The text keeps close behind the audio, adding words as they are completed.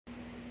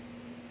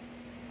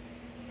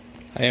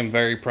I am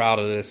very proud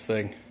of this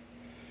thing.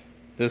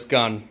 This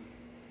gun,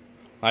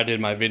 I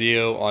did my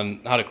video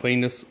on how to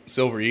clean this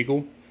Silver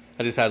Eagle.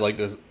 I just had like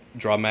this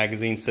drum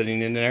magazine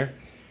sitting in there.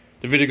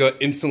 The video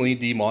got instantly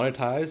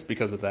demonetized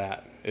because of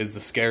that. It's the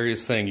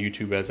scariest thing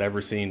YouTube has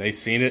ever seen. They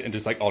seen it and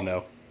just like, oh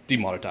no,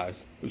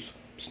 demonetized. It was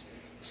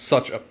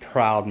such a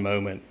proud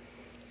moment.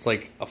 It's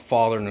like a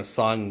father and a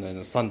son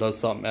does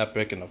something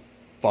epic and the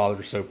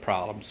father's so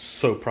proud. I'm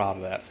so proud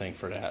of that thing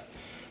for that.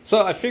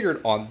 So I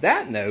figured on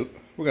that note,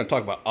 we're going to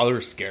talk about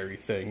other scary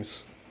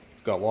things.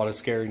 It's got a lot of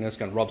scariness.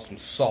 Going to rub some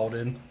salt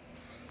in.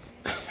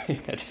 I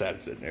just had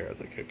it sitting there. I was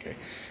like, okay.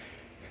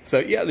 So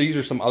yeah, these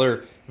are some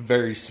other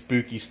very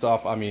spooky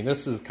stuff. I mean,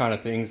 this is kind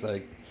of things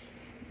like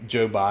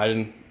Joe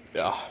Biden.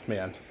 Oh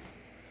man,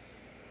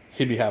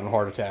 he'd be having a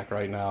heart attack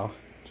right now.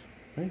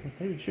 Maybe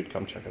you should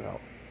come check it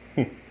out.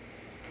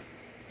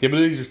 Yeah, but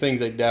these are things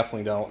they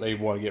definitely don't. They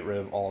want to get rid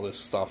of all this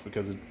stuff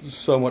because there's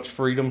so much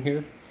freedom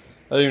here.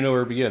 I don't even know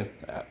where to begin.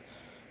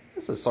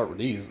 Let's start with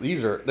these.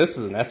 This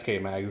is an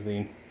SK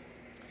magazine.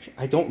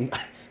 I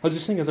was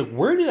just thinking, I was like,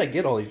 where did I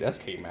get all these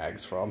SK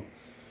mags from?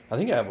 I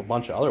think I have a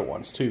bunch of other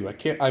ones too.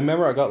 I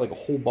remember I got like a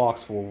whole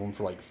box full of them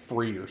for like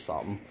free or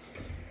something,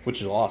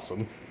 which is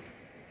awesome.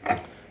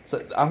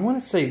 So I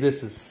want to say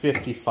this is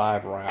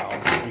 55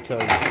 rounds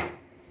because,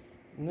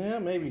 nah,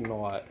 maybe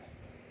not.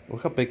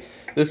 Look how big.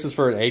 This is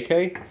for an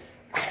AK.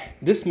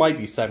 This might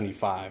be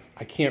 75.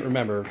 I can't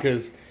remember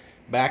because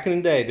back in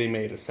the day they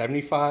made a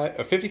 75,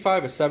 a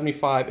 55, a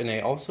 75, and they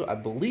also, I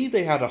believe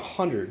they had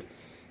 100.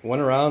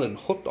 Went around and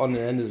hooked on the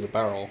end of the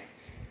barrel.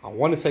 I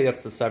want to say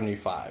that's the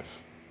 75.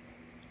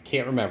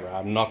 Can't remember.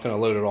 I'm not going to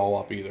load it all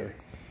up either.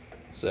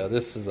 So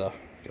this is a,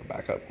 go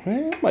back up.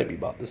 It might be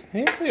about this.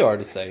 Yeah, they are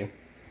the same.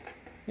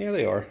 Yeah,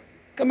 they are.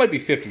 That might be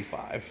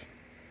 55.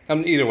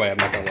 Either way, I'm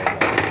not going to load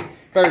it up.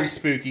 Very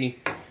spooky.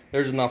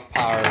 There's enough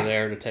power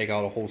there to take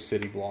out a whole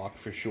city block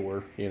for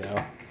sure, you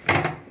know.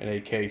 An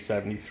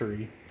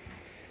AK-73.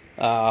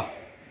 What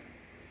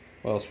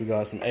else we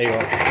got? Some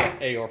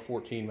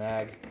AR-14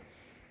 mag.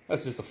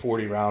 That's just a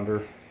 40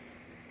 rounder.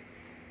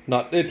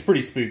 It's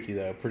pretty spooky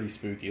though, pretty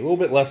spooky. A little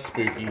bit less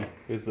spooky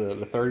is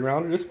the 30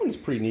 rounder. This one's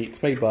pretty neat.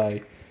 It's made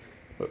by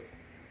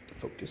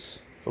Focus.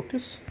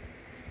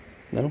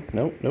 No,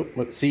 nope.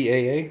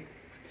 CAA.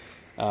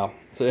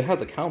 So it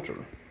has a counter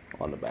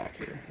on the back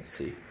here. Let's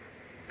see.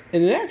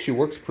 And it actually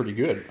works pretty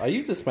good. I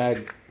use this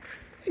mag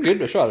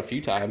I shot it a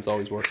few times,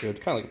 always works good. It's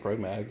kind of like a pro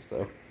mag,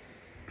 so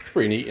it's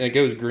pretty neat. And it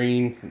goes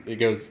green. It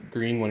goes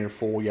green when you're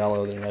full,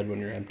 yellow, then red when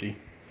you're empty.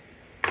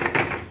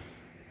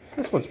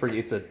 This one's pretty.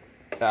 It's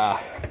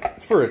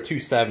for a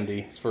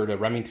 270. It's for the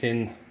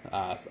Remington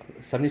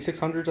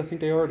 7600s, I think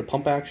they are. The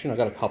pump action. I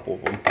got a couple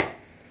of them.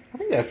 I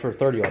think that's for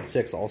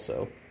 30-06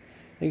 also.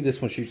 I think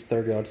this one shoots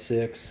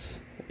 30-06.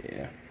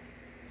 Yeah,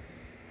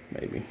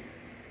 maybe.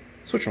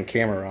 Switch my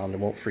camera around. It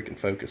won't freaking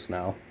focus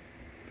now.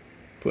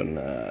 Putting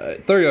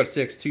 30-06,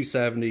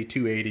 270,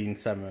 280, and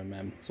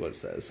 7mm. That's what it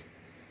says.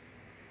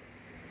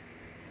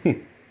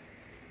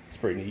 It's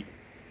pretty neat.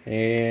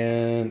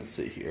 And let's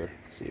see here.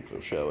 Let's see if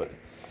it'll show it.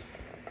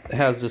 It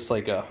has just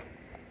like a,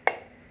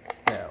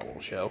 yeah, it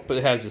won't show, but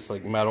it has just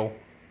like metal.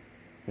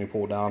 When you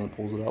pull it down, it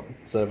pulls it up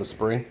instead of a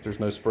spring. There's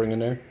no spring in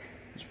there.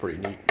 It's pretty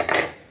neat.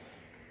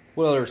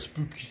 What other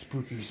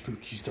spooky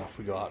stuff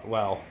we got?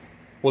 Wow,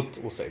 we'll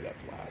save that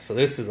for last. So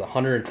this is a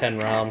 110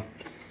 round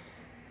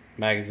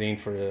magazine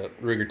for the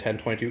Ruger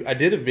 10/22. I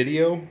did a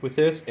video with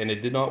this and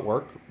it did not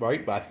work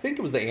right, but I think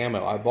it was the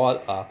ammo. I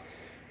bought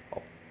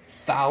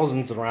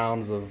thousands of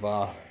rounds of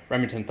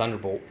Remington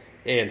Thunderbolt,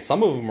 and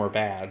some of them are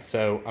bad.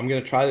 So I'm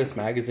gonna try this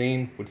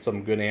magazine with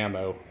some good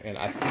ammo, and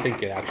I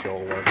think it actually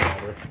will work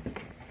better.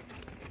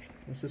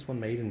 What's this one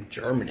made in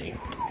Germany?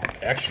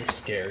 Extra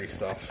scary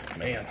stuff,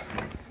 man.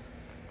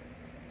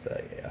 So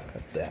yeah,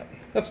 that's that.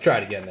 Let's try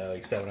it again though.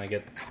 Like I said, when I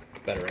get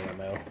better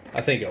ammo,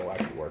 I think it'll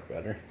actually work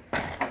better.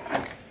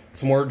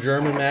 Some more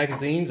German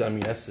magazines. I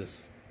mean, that's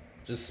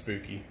just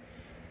spooky.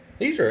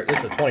 This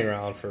is a 20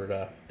 round for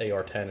the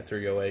AR-10 and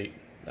 308.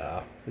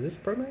 Is this a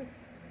Pro Mag?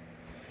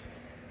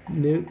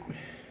 Nope.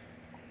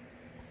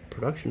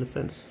 Production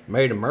Defense.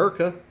 Made in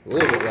America. A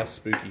little bit less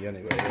spooky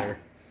anyway there.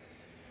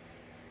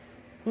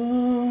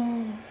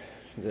 Well,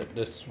 we'll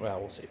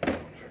save that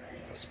one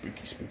for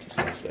spooky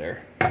stuff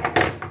there.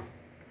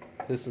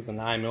 This is a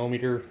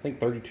 9mm, I think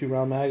 32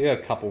 round mag. I got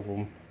a couple of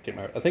them.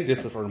 I think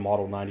this is for the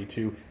Model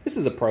 92. This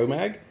is a Pro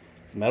Mag.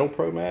 It's a metal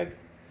Pro Mag.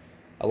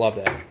 I love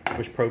that. I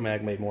wish Pro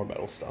Mag made more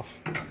metal stuff.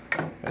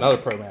 Another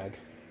Pro Mag.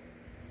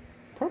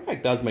 Pro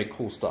Mag does make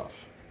cool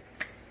stuff.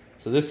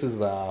 So this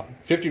is a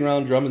 50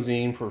 round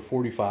Drumazine for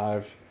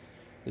 45.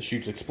 This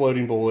shoots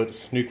exploding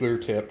bullets, nuclear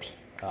tipped.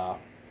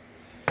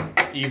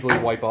 Easily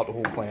wipe out the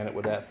whole planet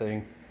with that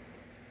thing.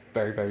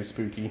 Very, very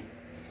spooky.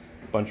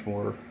 Bunch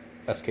more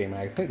SK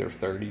mags. I think there's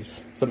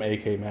 30s. Some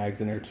AK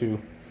mags in there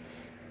too.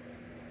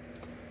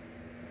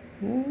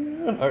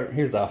 Alright,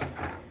 here's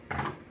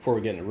before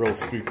we get into real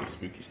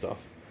spooky stuff.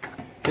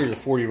 Here's a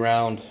 40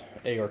 round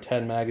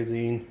AR-10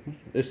 magazine.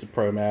 This is a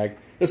Pro Mag.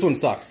 This one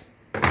sucks.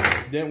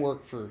 Didn't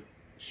work for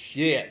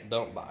shit.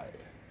 Don't buy it.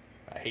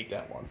 I hate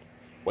that one.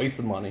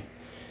 Wasted money.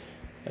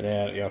 And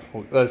then, yeah,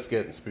 let's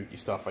get into spooky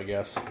stuff, I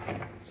guess.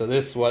 So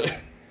this is what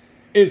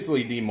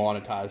instantly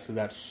demonetized, because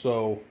that's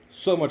so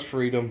much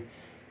freedom.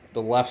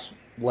 The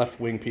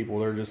left-wing people,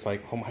 they're just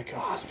like, oh my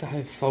god, that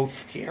is so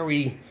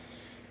scary.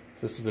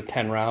 This is a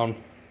 10-round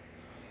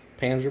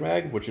Panzer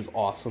mag, which is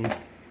awesome.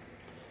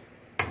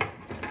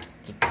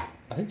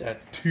 I think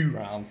that's 2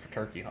 rounds for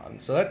turkey hunting.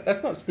 So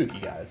that's not spooky,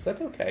 guys.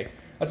 That's okay.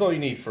 That's all you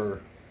need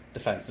for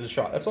defense. Is a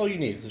shot. That's all you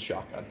need is a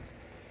shotgun.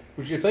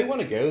 Which, if they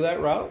want to go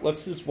that route,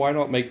 why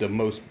not make the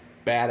most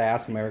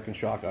badass American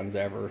shotguns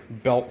ever?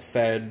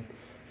 Belt-fed,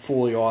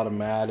 fully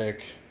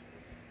automatic,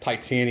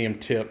 titanium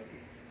tip,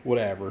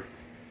 whatever.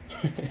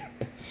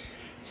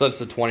 So that's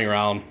the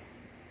 20-round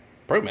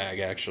Pro Mag,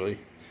 actually,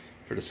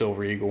 for the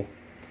Silver Eagle.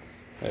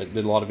 I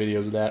did a lot of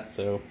videos of that,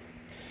 so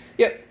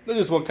yeah, I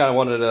just kind of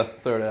wanted to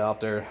throw that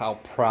out there, how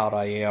proud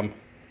I am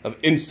of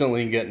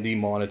instantly getting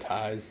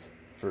demonetized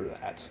for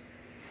that.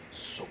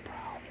 So proud.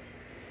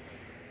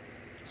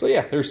 So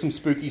yeah, there's some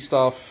spooky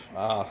stuff.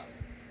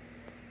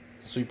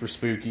 Super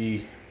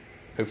spooky.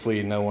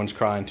 Hopefully no one's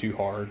crying too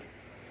hard.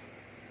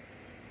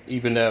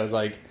 Even though,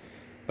 like,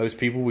 most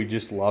people, we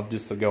just love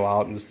just to go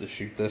out and just to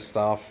shoot this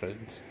stuff.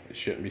 And it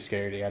shouldn't be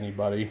scary to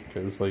anybody.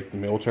 Because, like, the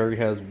military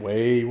has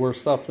way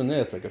worse stuff than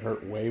this. It could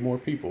hurt way more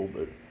people.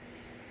 But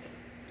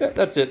yeah,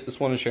 that's it.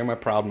 Just wanted to share my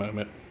proud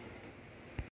moment.